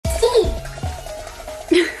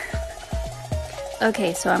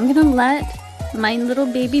Okay, so I'm gonna let my little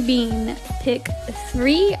baby bean pick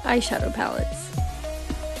 3 eyeshadow palettes.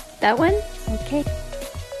 That one? Okay.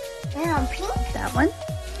 Yeah, pink. That one?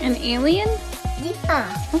 An alien?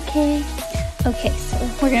 Yeah. Okay. Okay, so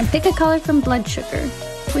we're gonna pick a color from Blood Sugar.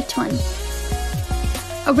 Which one?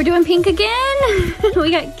 Oh, we're doing pink again?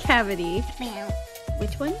 We got Cavity. Meow.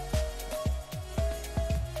 Which one?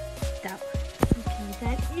 That one. Okay,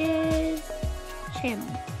 that is Channel.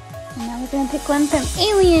 And now we're gonna pick one from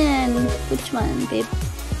Alien. Which one, babe?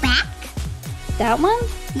 Black. That one?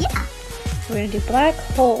 Yeah. We're gonna do Black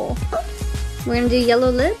Hole. We're gonna do yellow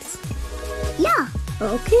lips? Yeah.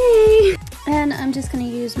 Okay. And I'm just gonna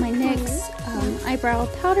use my NYX eyebrow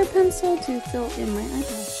powder pencil to fill in my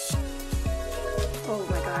eyebrows. Oh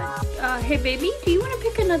my god. Hey baby, do you wanna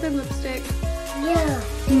pick another lipstick? Yeah.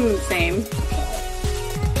 Same.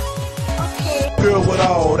 Okay. Girl with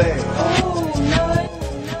all that. Oh, no.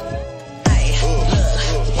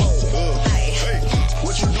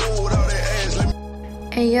 What you doing with all that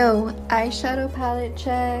ass? Hey yo, eyeshadow palette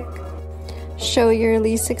check. Show your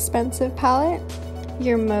least expensive palette,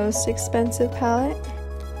 your most expensive palette,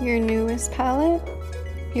 your newest palette,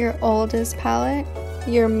 your oldest palette,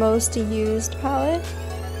 your most used palette,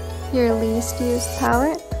 your least used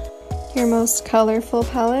palette, your most colorful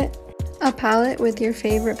palette, a palette with your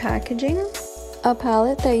favorite packaging, a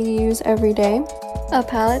palette that you use every day, a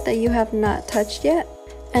palette that you have not touched yet,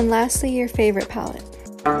 and lastly your favorite palette.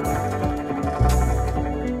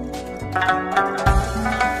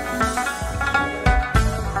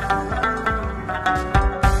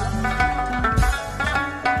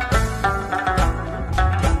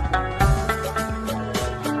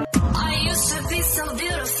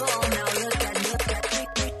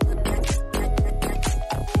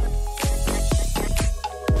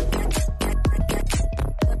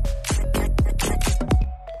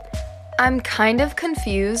 I'm kind of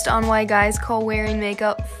confused on why guys call wearing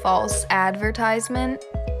makeup false advertisement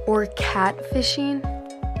or catfishing.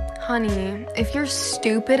 Honey, if you're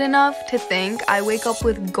stupid enough to think I wake up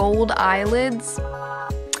with gold eyelids,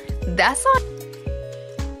 that's not.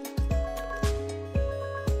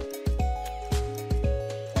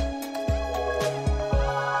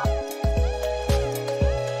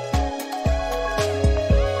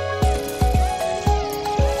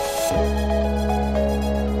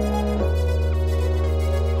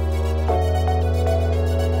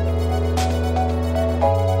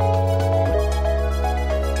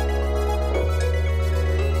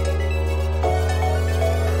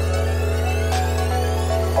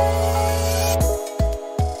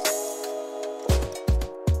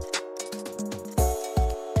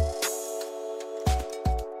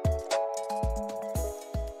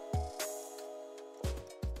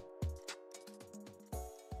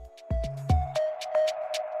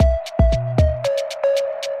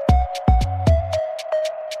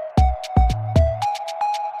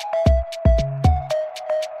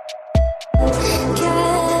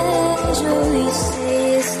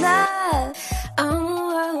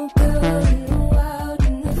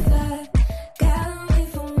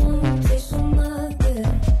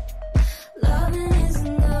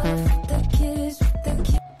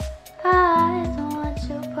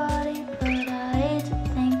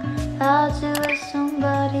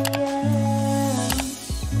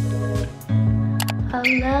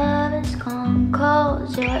 Love is gone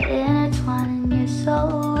cold, you're intertwining your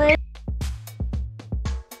soul with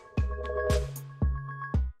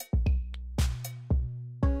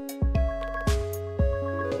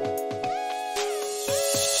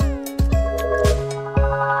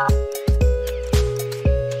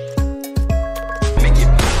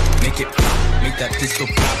make that pistol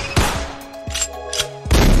pop.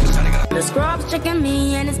 The scrub's checking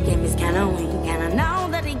me and his game is kinda weak, and I know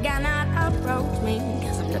that he cannot approach me,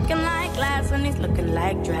 cause I'm looking like glass and he's looking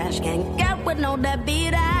like trash. Can't get with no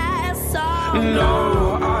deadbeat ass song.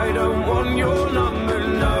 No, I don't want your number,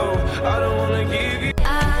 no, I don't wanna give you.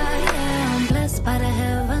 I am blessed by the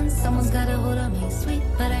heavens, someone's got a hold on me. Sweet,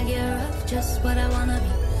 but I get rough, just what I wanna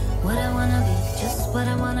be. What I wanna be, just what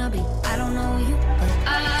I wanna be. I don't know you, but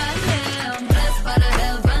I am blessed by the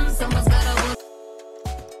heavens, someone's got a hold.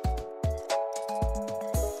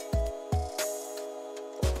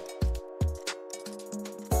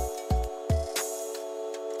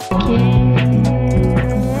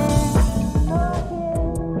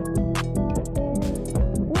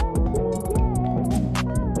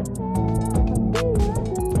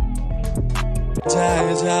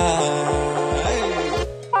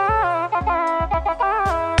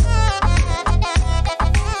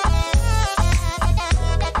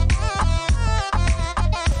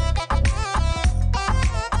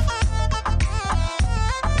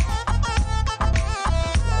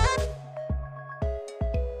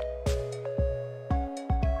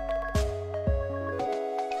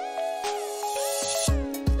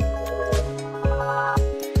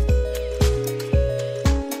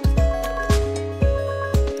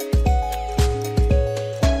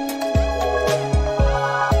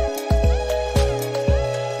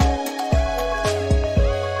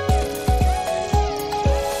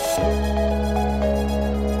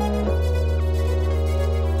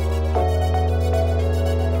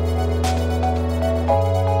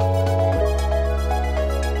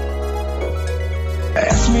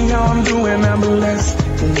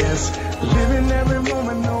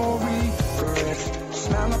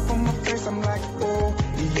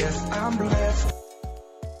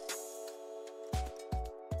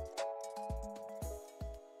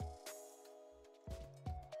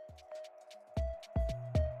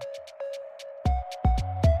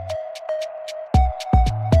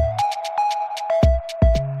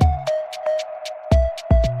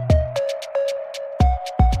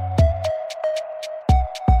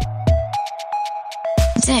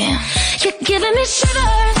 You're giving me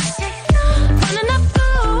shivers, running up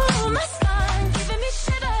through my spine, giving me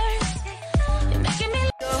shivers. You're making me.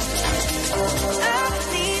 I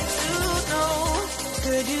need to know,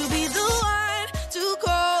 could you be the one to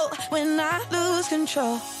call when I lose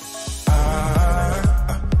control?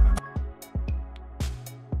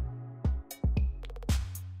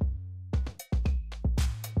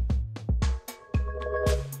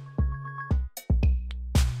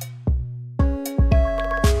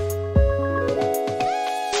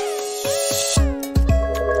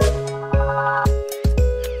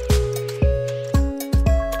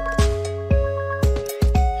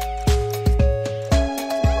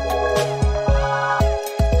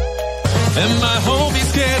 And my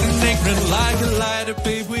homies getting ignorant like a lighter,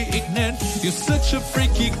 babe, we ignorant. You're such a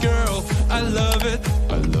freaky girl, I love it,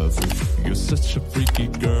 I love it. You're such a freaky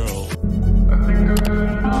girl.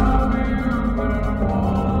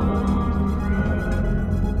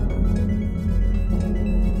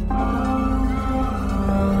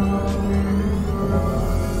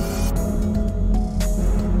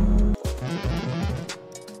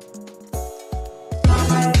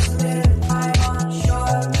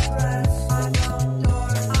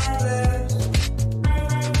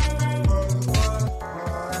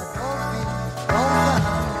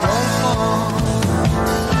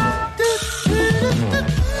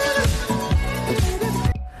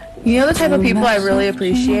 You know the type of people I really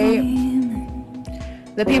appreciate?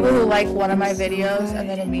 The people who like one of my videos and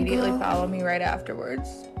then immediately follow me right afterwards.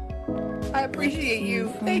 I appreciate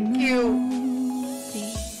you. Thank you.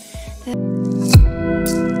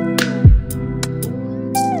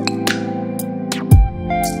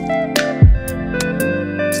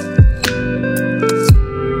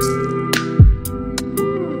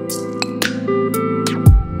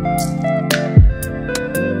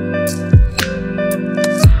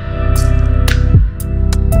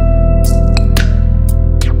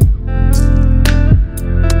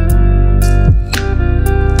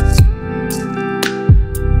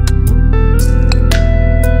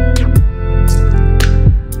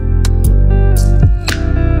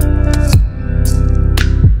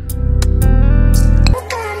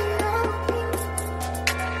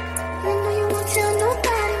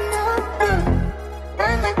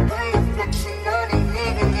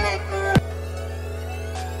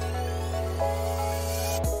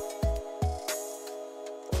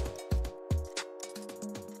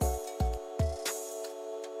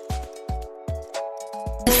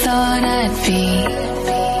 Thought I'd be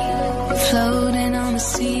floating on the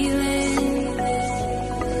ceiling,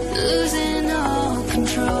 losing all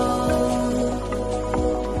control.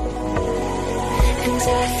 And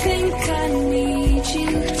I think I need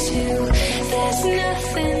you too. There's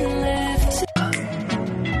nothing left to.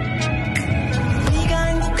 네가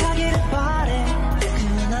행복하기를 바래.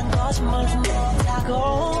 그냥 거짓말 좀 못하고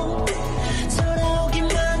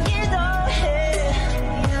돌아오기만 기도해.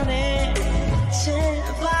 미안해.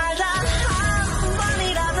 제발 단 한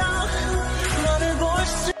번이라도 너를 볼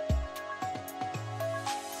수.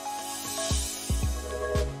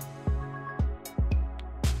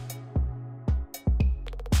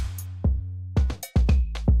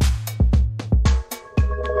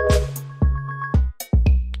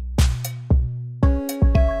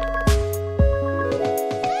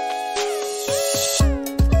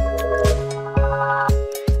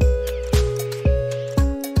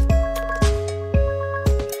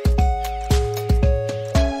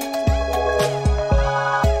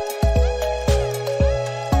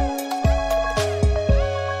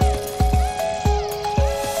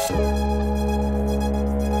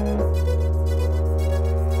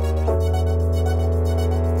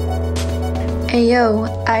 Ayo,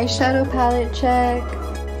 eyeshadow palette check.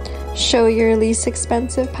 Show your least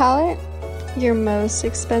expensive palette, your most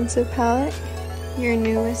expensive palette, your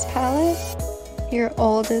newest palette, your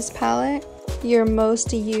oldest palette, your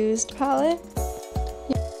most used palette.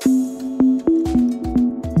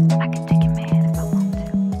 I can take your man if I want to.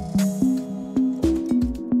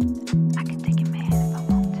 I can take your man if I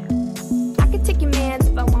want to. I can take your man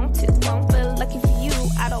if I want to. But lucky for you,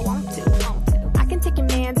 I don't want to. I can take your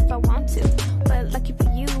man if I want to. But lucky for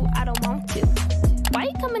you, I don't want to. Why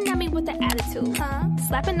you coming at me with the attitude? Huh?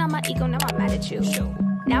 Slapping on my ego, now I'm mad at you.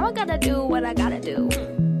 Now I gotta do what I gotta do.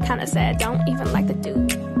 Kinda sad, don't even like the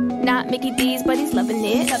dude. Not Mickey D's, but he's loving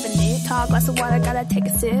it. Tall glass of water, gotta take a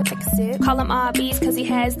sip. Call him RB's cause he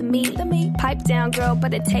has the meat. Pipe down, girl,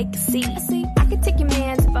 but it take a seat. I can take your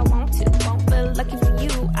mans if I want to. But lucky for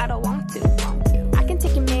you, I don't want to. I can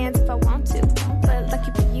take your mans if I want to. But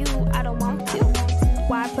lucky for you, I don't want to.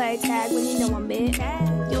 Why play tag when you know I'm it?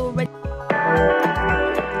 You already.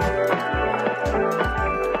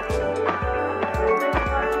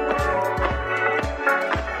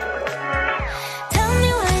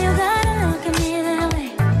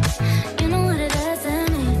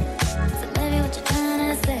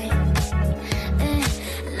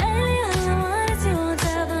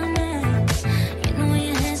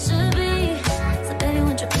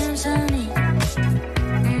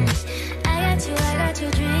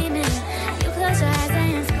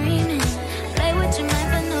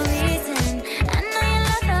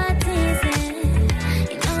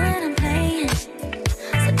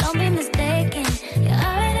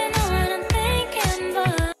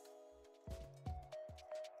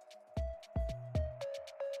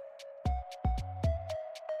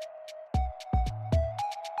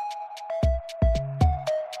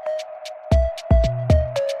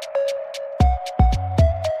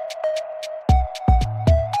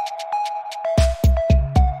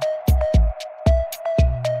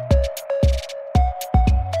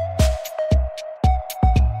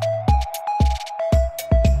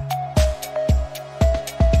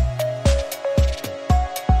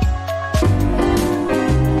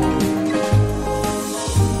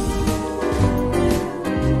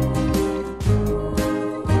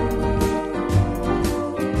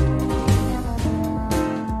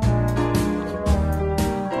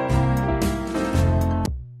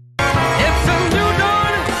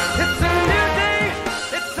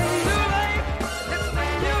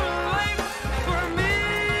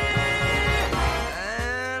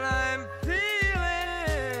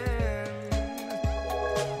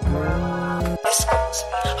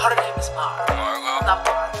 It's Margo. Not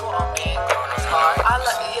Margo,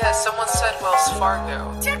 yeah, someone said Wells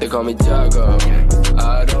Fargo. They call me Tiago.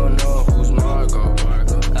 I don't know who's Margo.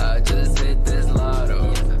 I just hit this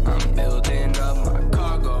lotto. I'm building up my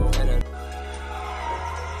cargo.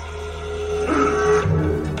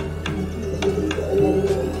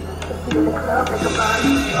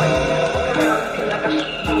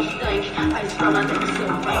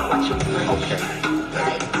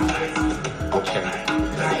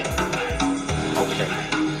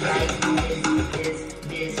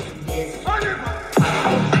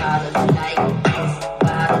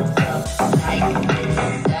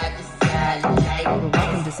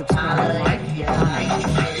 Welcome to subscribe, like, comment.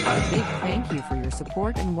 Big thank you for your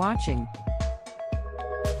support and watching.